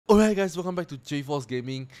Alright guys, welcome back to JForce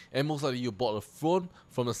Gaming, and most likely you bought a phone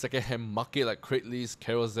from the second-hand market like Craigslist,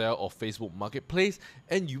 Carousel or Facebook Marketplace,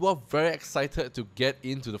 and you are very excited to get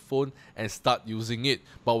into the phone and start using it.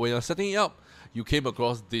 But when you're setting it up, you came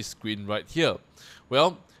across this screen right here.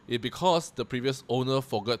 Well, it's because the previous owner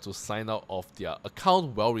forgot to sign out of their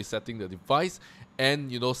account while resetting the device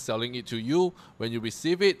and selling it to you. When you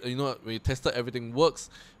receive it, when you tested everything works,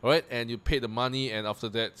 alright, and you pay the money, and after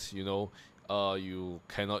that, you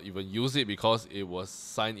cannot even use it because it was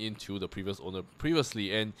signed into the previous owner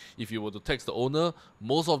previously. And if you were to text the owner,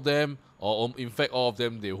 most of them, or in fact all of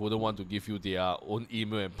them, they wouldn't want to give you their own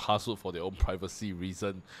email and password for their own privacy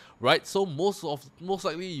reason, right? So most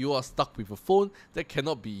likely you are stuck with a phone that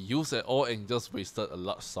cannot be used at all and just wasted a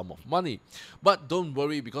large sum of money. But don't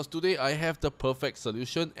worry, because today I have the perfect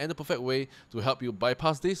solution and the perfect way to help you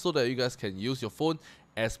bypass this so that you guys can use your phone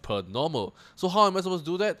as per normal. So how am I supposed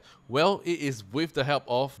to do that? Well, it is with the help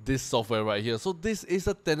of this software right here. So this is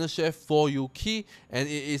a Tenorshare for you key, and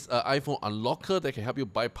it is an iPhone unlocker that can help you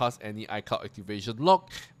bypass any iCloud activation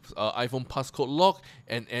lock, iPhone passcode lock,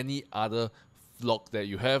 and any other lock that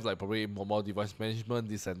you have, like probably mobile device management,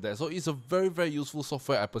 this and that. So it's a very, very useful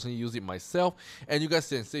software. I personally use it myself, and you guys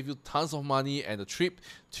can save you tons of money and a trip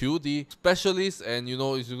to the specialist. And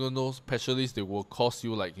if you don't know specialists, they will cost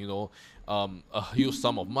you like a huge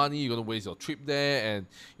sum of money. You're gonna waste your trip there, and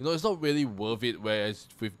it's not really worth it. Whereas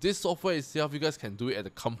with this software itself, you guys can do it at the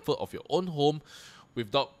comfort of your own home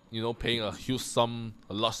without paying a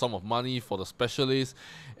large sum of money for the specialist.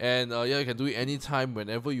 And yeah, you can do it anytime,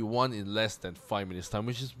 whenever you want, in less than 5 minutes time,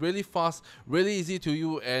 which is really fast, really easy to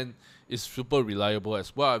use, and it's super reliable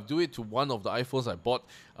as well. I do it to one of the iPhones I bought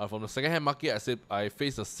from the second-hand market. I said I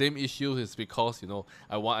faced the same issue. It's because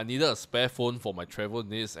I needed a spare phone for my travel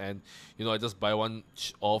needs, and I just buy one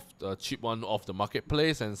cheap one off the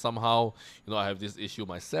marketplace, and somehow I have this issue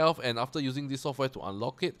myself. And after using this software to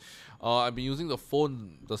unlock it, I've been using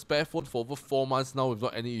the spare phone for over 4 months now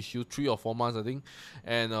without any issue, 3 or 4 months I think.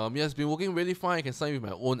 And yeah, it's been working really fine. I can sign with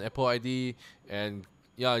my own Apple ID, and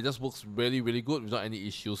yeah, it just works really, really good without any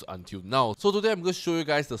issues until now. So today I'm going to show you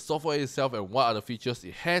guys the software itself and what are the features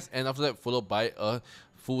it has, and after that followed by a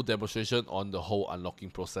full demonstration on the whole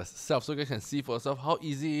unlocking process itself, so you guys can see for yourself how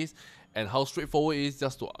easy it is and how straightforward it is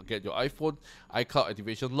just to get your iPhone iCloud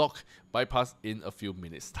activation lock bypassed in a few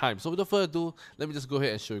minutes time. So without further ado, let me just go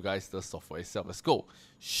ahead and show you guys the software itself. Let's go.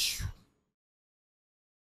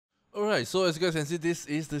 Alright, so as you guys can see, this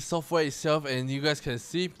is the software itself, and you guys can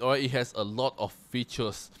see, alright, it has a lot of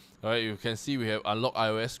features. Alright, you can see we have unlock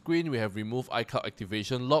iOS screen, we have remove iCloud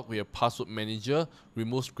activation lock, we have password manager,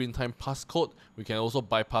 remove screen time passcode, we can also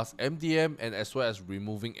bypass MDM, and as well as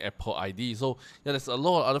removing Apple ID. So yeah, there's a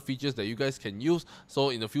lot of other features that you guys can use.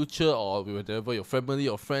 So in the future, or whenever your family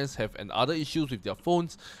or friends have other issues with their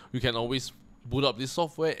phones, you can always boot up this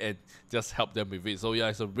software and just help them with it. So yeah,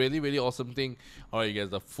 it's a really, really awesome thing. Alright, you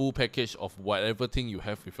get the full package of whatever thing you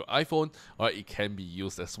have with your iPhone. Alright, it can be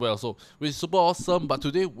used as well, so which is super awesome. But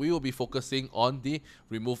today we will be focusing on the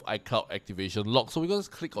remove iCloud activation lock. So we're going to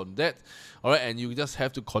click on that. Alright, and you just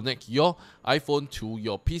have to connect your iPhone to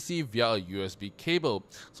your PC via a USB cable.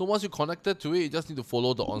 So once you connected to it, you just need to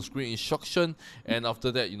follow the on-screen instruction, and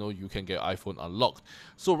after that, you can get your iPhone unlocked.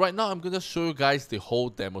 So right now I'm going to show you guys the whole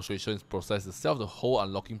demonstration process itself, the whole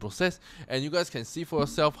unlocking process, and you guys can see for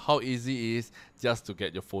yourself how easy it is just to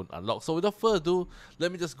get your phone unlocked. So without further ado,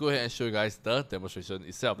 let me just go ahead and show you guys the demonstration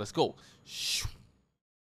itself. Let's go.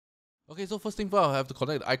 Okay, so first thing first, I have to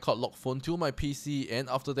connect the iCloud lock phone to my PC, and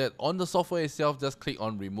after that, on the software itself, just click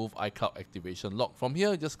on remove iCloud activation lock. From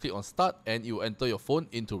here, just click on start, and you enter your phone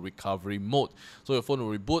into recovery mode. So your phone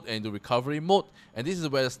will reboot and into recovery mode, and this is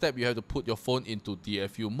where the step you have to put your phone into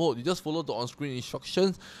DFU mode. You just follow the on-screen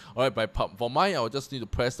instructions. Alright, for mine, I will just need to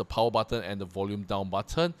press the power button and the volume down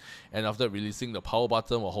button, and after releasing the power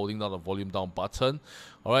button or holding down the volume down button.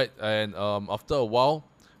 Alright, and after a while,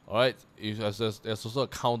 alright, there's also a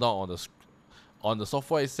countdown on the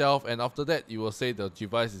software itself, and after that you will say the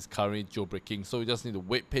device is currently jailbreaking. So you just need to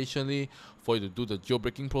wait patiently for you to do the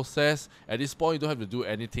jailbreaking process. At this point, you don't have to do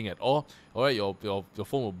anything at all. Alright, your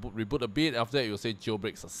phone will reboot a bit. After that, you will say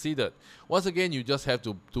jailbreak succeeded. Once again, you just have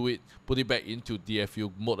to put it back into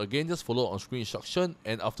DFU mode again. Just follow on-screen instruction,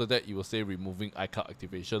 and after that, you will say removing iCloud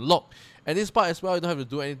activation lock. And this part as well, you don't have to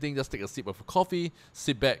do anything. Just take a sip of a coffee,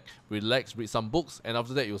 sit back, relax, read some books, and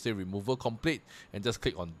after that, you will say removal complete, and just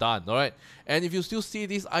click on done. Alright, and if if you still see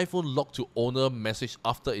this iPhone lock to owner message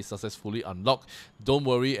after it's successfully unlocked, don't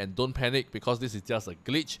worry and don't panic, because this is just a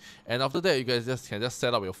glitch. And after that, you guys can just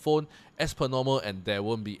set up your phone as per normal, and there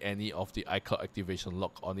won't be any of the iCloud activation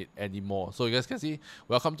lock on it anymore. So you guys can see,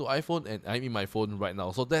 welcome to iPhone, and I'm in my phone right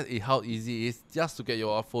now. So that is how easy it is just to get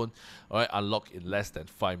your iPhone unlocked in less than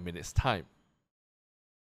 5 minutes time.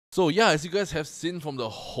 So yeah, as you guys have seen from the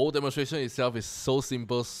whole demonstration itself, is so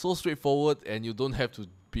simple, so straightforward, and you don't have to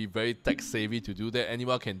be very tech savvy to do that.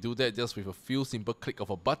 Anyone can do that just with a few simple click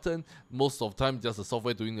of a button. Most of the time, just the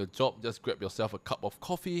software doing the job. Just grab yourself a cup of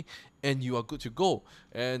coffee and you are good to go.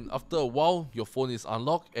 And after a while, your phone is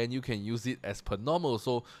unlocked and you can use it as per normal.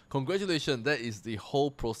 So congratulations, that is the whole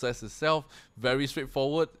process itself. Very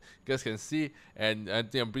straightforward, you guys can see, and I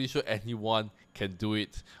think I'm pretty sure anyone can do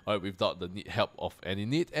it without the help of any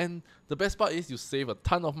need. And the best part is you save a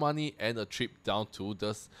ton of money and a trip down to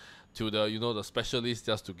the the specialist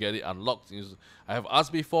just to get it unlocked. I have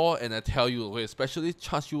asked before, and I tell you, okay, specialist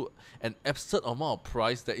charge you an absurd amount of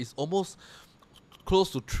price that is almost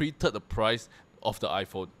close to 3/3 the price of the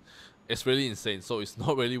iPhone. It's really insane, so it's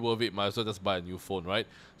not really worth it. Might as well just buy a new phone, right?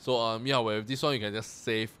 So yeah, with this one you can just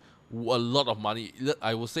save a lot of money.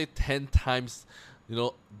 I would say 10 times,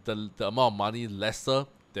 the amount of money lesser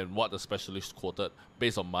than what the specialist quoted,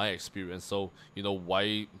 based on my experience. So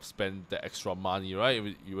why spend the extra money, right?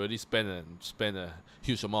 You already spend a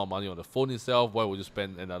huge amount of money on the phone itself. Why would you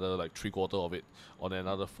spend another like 3/4 of it on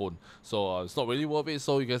another phone? So it's not really worth it.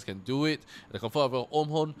 So you guys can do it in the comfort of your own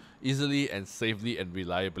home, easily and safely and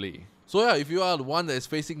reliably. So yeah, if you are the one that is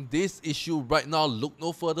facing this issue right now, look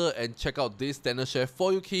no further and check out this Tenorshare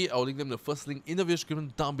for you key. I'll link them in the first link in the video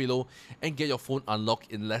description down below, and get your phone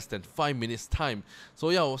unlocked in less than 5 minutes time. So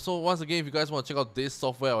yeah, so once again, if you guys want to check out this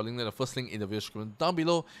software, I'll link them in the first link in the video description down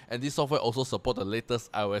below. And this software also supports the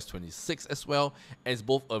latest iOS 26 as well, and it's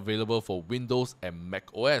both available for Windows and Mac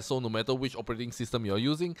OS. So no matter which operating system you're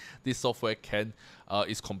using, this software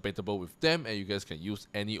is compatible with them, and you guys can use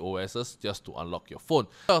any OSs just to unlock your phone.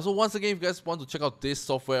 So once again, if you guys want to check out this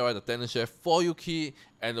software, the Tenorshare for you key,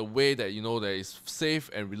 and the way that that is safe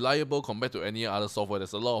and reliable compared to any other software.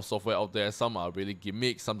 There's a lot of software out there. Some are really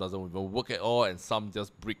gimmicks, some doesn't even work at all, and some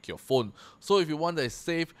just brick your phone. So if you want that is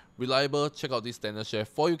safe, reliable, check out this Tenorshare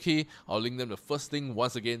for you key. I'll link them the first link,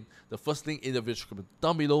 once again, the first link in the video description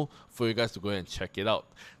down below for you guys to go and check it out.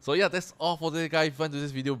 So yeah, that's all for today, guys. If you found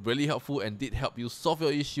this video really helpful and did help you solve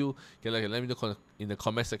your issue, you can let me know in the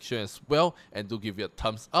comment section as well, and do give it a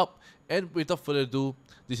thumbs up. And without further ado,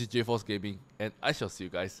 this is 𝖩force Gaming, and I shall see you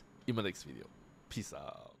guys in my next video. Peace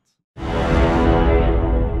out.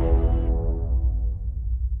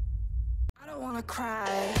 I don't wanna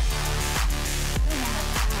cry.